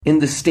in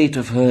the state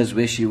of hers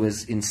where she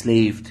was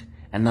enslaved,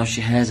 and now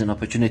she has an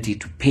opportunity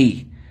to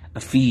pay a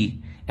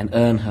fee and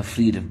earn her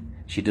freedom.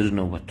 She didn't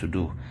know what to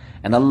do.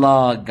 And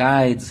Allah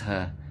guides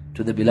her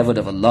to the beloved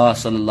of Allah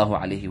sallallahu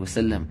alaihi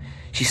wasallam.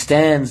 She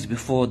stands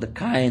before the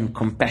kind,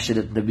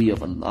 compassionate Nabi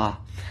of Allah,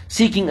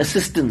 seeking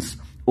assistance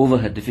over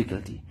her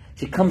difficulty.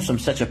 She comes from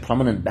such a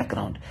prominent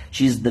background.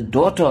 She is the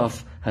daughter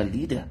of her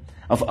leader,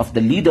 of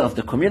the leader of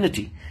the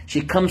community. She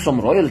comes from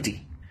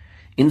royalty.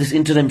 In this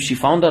interim, she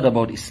found out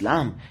about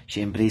Islam.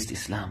 She embraced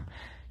Islam.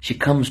 She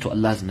comes to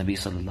Allah's Nabi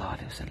sallallahu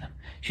alaihi wasallam.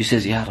 She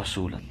says, Ya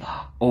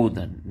Rasulullah, oh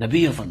the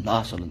Nabi of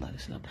Allah sallallahu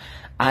alaihi wasallam,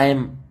 I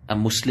am a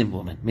Muslim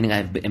woman, meaning I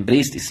have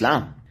embraced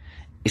Islam.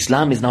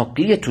 Islam is now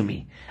clear to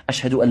me.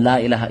 Ashhadu an la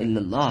ilaha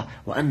illallah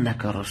wa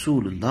annaka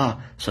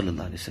Rasulullah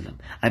sallallahu alaihi wasallam.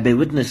 I bear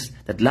witness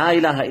that la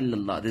ilaha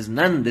illallah,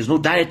 there's no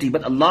deity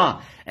but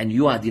Allah, and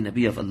you are the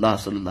Nabi of Allah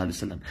sallallahu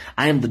alaihi wasallam.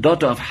 I am the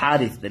daughter of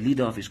Harith, the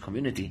leader of his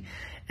community,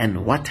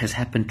 and what has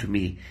happened to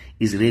me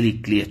is really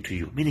clear to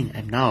you. Meaning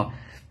I'm now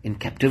in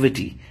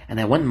captivity and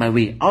I want my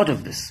way out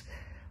of this.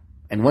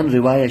 And one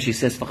riwayah, she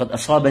says, فَقَدْ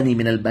أَصَابَنِي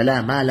مِنَ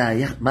الْبَلَى مَا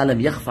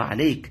لَمْ يَخْفَ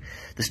عَلَيْكَ.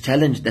 This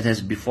challenge that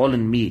has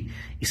befallen me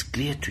is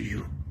clear to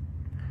you.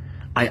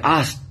 I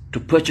asked to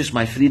purchase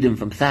my freedom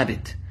from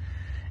Thabit,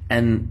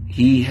 and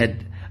he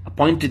had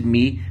appointed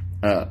me,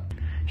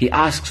 he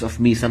asks of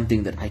me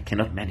something that I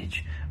cannot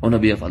manage. O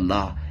Nabi of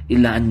Allah,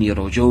 إِلَّا أَنِّي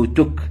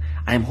رَجَوْتُكَ.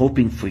 I am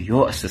hoping for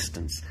your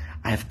assistance.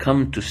 I have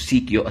come to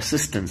seek your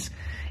assistance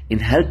in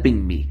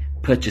helping me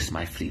purchase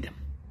my freedom.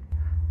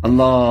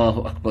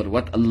 Allahu Akbar,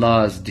 what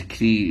Allah's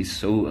decree is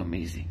so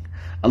amazing.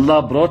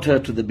 Allah brought her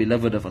to the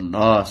beloved of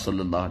Allah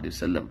sallallahu alaihi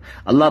wasallam.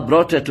 Allah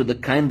brought her to the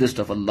kindest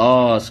of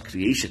Allah's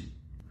creation.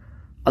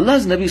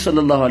 Allah's Nabi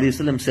sallallahu alaihi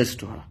wasallam says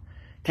to her,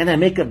 can I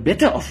make a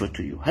better offer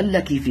to you? هَلْ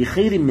لَكِ فِي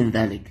خَيْرٍ مِّن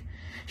ذَلِكَ.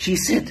 She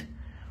said,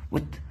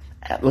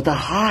 with a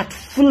heart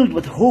filled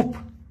with hope,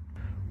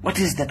 what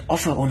is that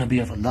offer, O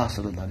Nabi of Allah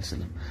sallallahu alaihi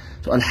wasallam?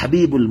 So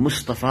Al-Habibul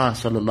Mustafa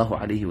sallallahu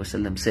alaihi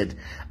wasallam said,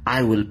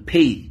 I will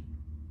pay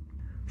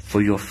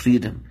for your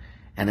freedom,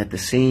 and at the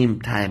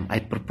same time I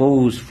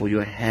propose for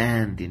your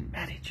hand in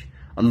marriage.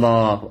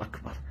 Allahu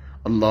Akbar,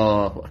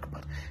 Allahu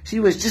Akbar. She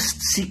was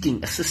just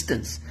seeking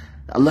assistance.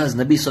 Allah's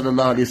Nabi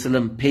sallallahu alaihi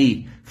wasallam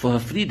pay for her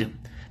freedom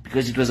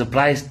because it was a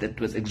price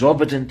that was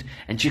exorbitant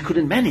and she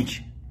couldn't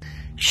manage.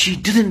 She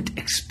didn't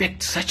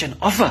expect such an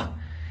offer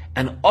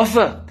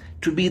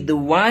to be the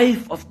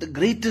wife of the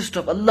greatest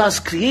of Allah's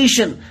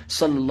creation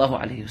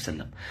sallallahu alaihi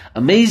wasallam.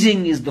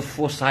 Amazing is the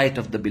foresight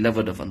of the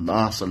beloved of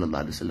Allah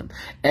sallallahu alaihi wasallam.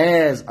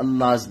 As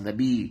Allah's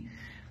Nabi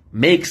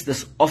makes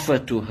this offer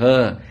to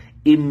her,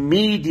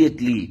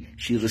 immediately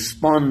she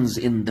responds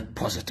in the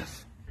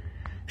positive.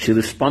 She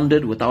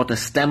responded without a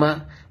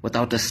stammer,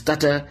 without a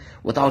stutter,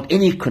 without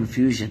any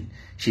confusion.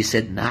 She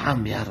said,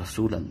 Na'am ya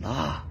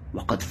Rasulallah,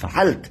 waqad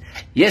fa'alt.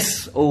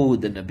 Yes, O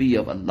the Nabi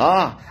of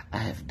Allah, I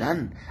have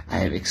done. I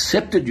have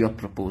accepted your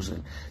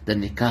proposal. The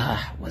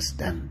nikah was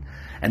done.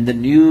 And the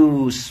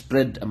news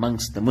spread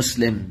amongst the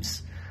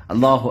Muslims.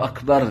 Allahu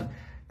Akbar,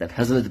 that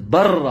Hazrat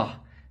Barra,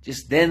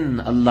 just then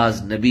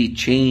Allah's Nabi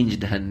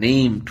changed her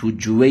name to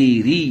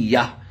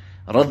Juwairiyya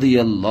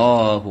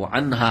radiyallahu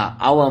anha,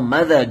 our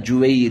mother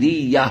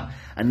Juwairiyya,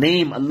 a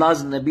name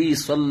Allah's Nabi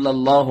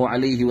sallallahu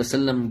alayhi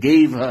wasallam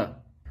gave her.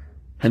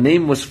 Her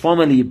name was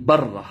formerly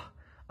Barra.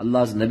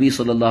 Allah's Nabi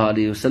sallallahu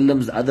alayhi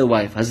wasallam's other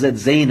wife, Hazrat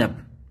Zainab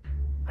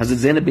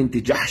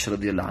binti Jahsh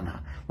radiyallahu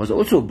anha, was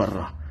also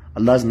Barra.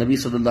 Allah's Nabi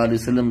sallallahu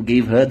alayhi wasallam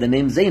gave her the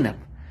name Zainab.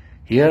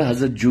 Here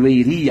Hazrat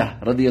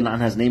Juwairiyya radiyallahu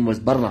anha's name was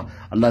Barra.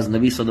 Allah's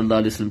Nabi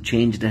sallallahu alayhi wasallam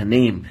changed her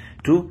name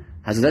to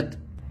Hazrat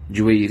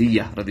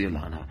Juwairiyya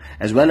radiyallahu anha.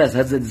 As well as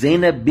Hazrat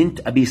Zainab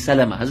bint Abi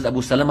Salama, Hazrat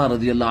Abu Salama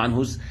radiyallahu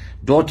anhu's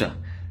daughter.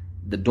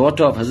 The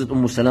daughter of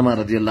Hazrat Salama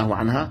radiyallahu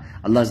anha,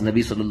 Allah's Nabi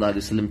sallallahu alayhi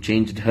wasallam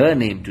changed her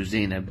name to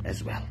Zainab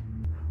as well.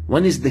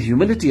 One is the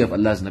humility of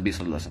Allah's Nabi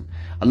sallallahu alayhi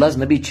wasallam. Allah's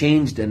Nabi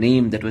changed a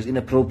name that was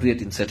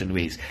inappropriate in certain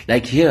ways.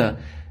 Like here,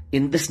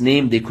 in this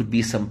name there could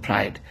be some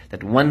pride,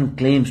 that one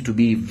claims to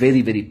be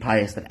very, very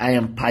pious, that I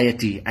am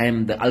piety, I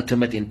am the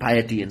ultimate in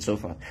piety and so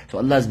forth. So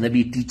Allah's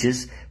Nabi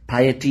teaches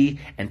piety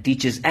and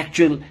teaches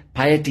actual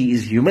piety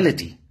is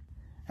humility.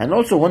 And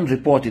also one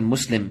report in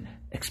Muslim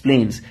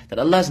explains that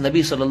Allah's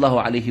Nabi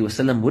sallallahu alaihi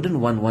wasallam wouldn't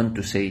want one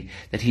to say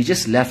that he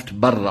just left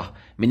Barra,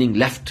 meaning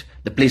left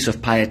the place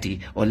of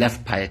piety or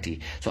left piety.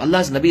 So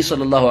Allah's Nabi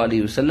sallallahu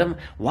alaihi wasallam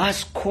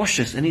was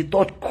cautious, and he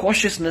taught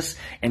cautiousness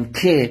and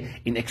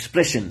care in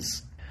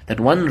expressions, that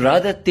one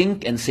rather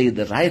think and say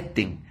the right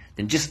thing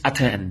than just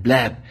utter and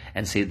blab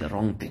and say the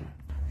wrong thing.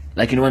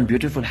 Like in one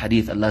beautiful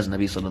hadith, Allah's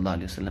Nabi sallallahu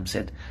alaihi wasallam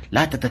said,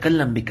 "La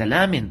tatakallam bi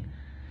kalamin."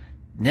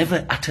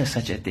 Never utter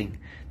such a thing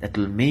that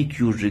will make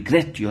you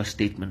regret your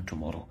statement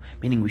tomorrow.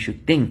 Meaning we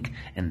should think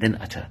and then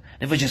utter.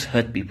 Never just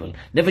hurt people.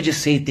 Never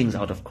just say things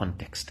out of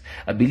context.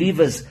 A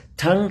believer's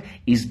tongue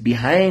is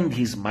behind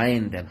his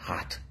mind and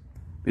heart,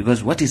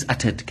 because what is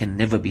uttered can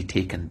never be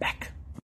taken back.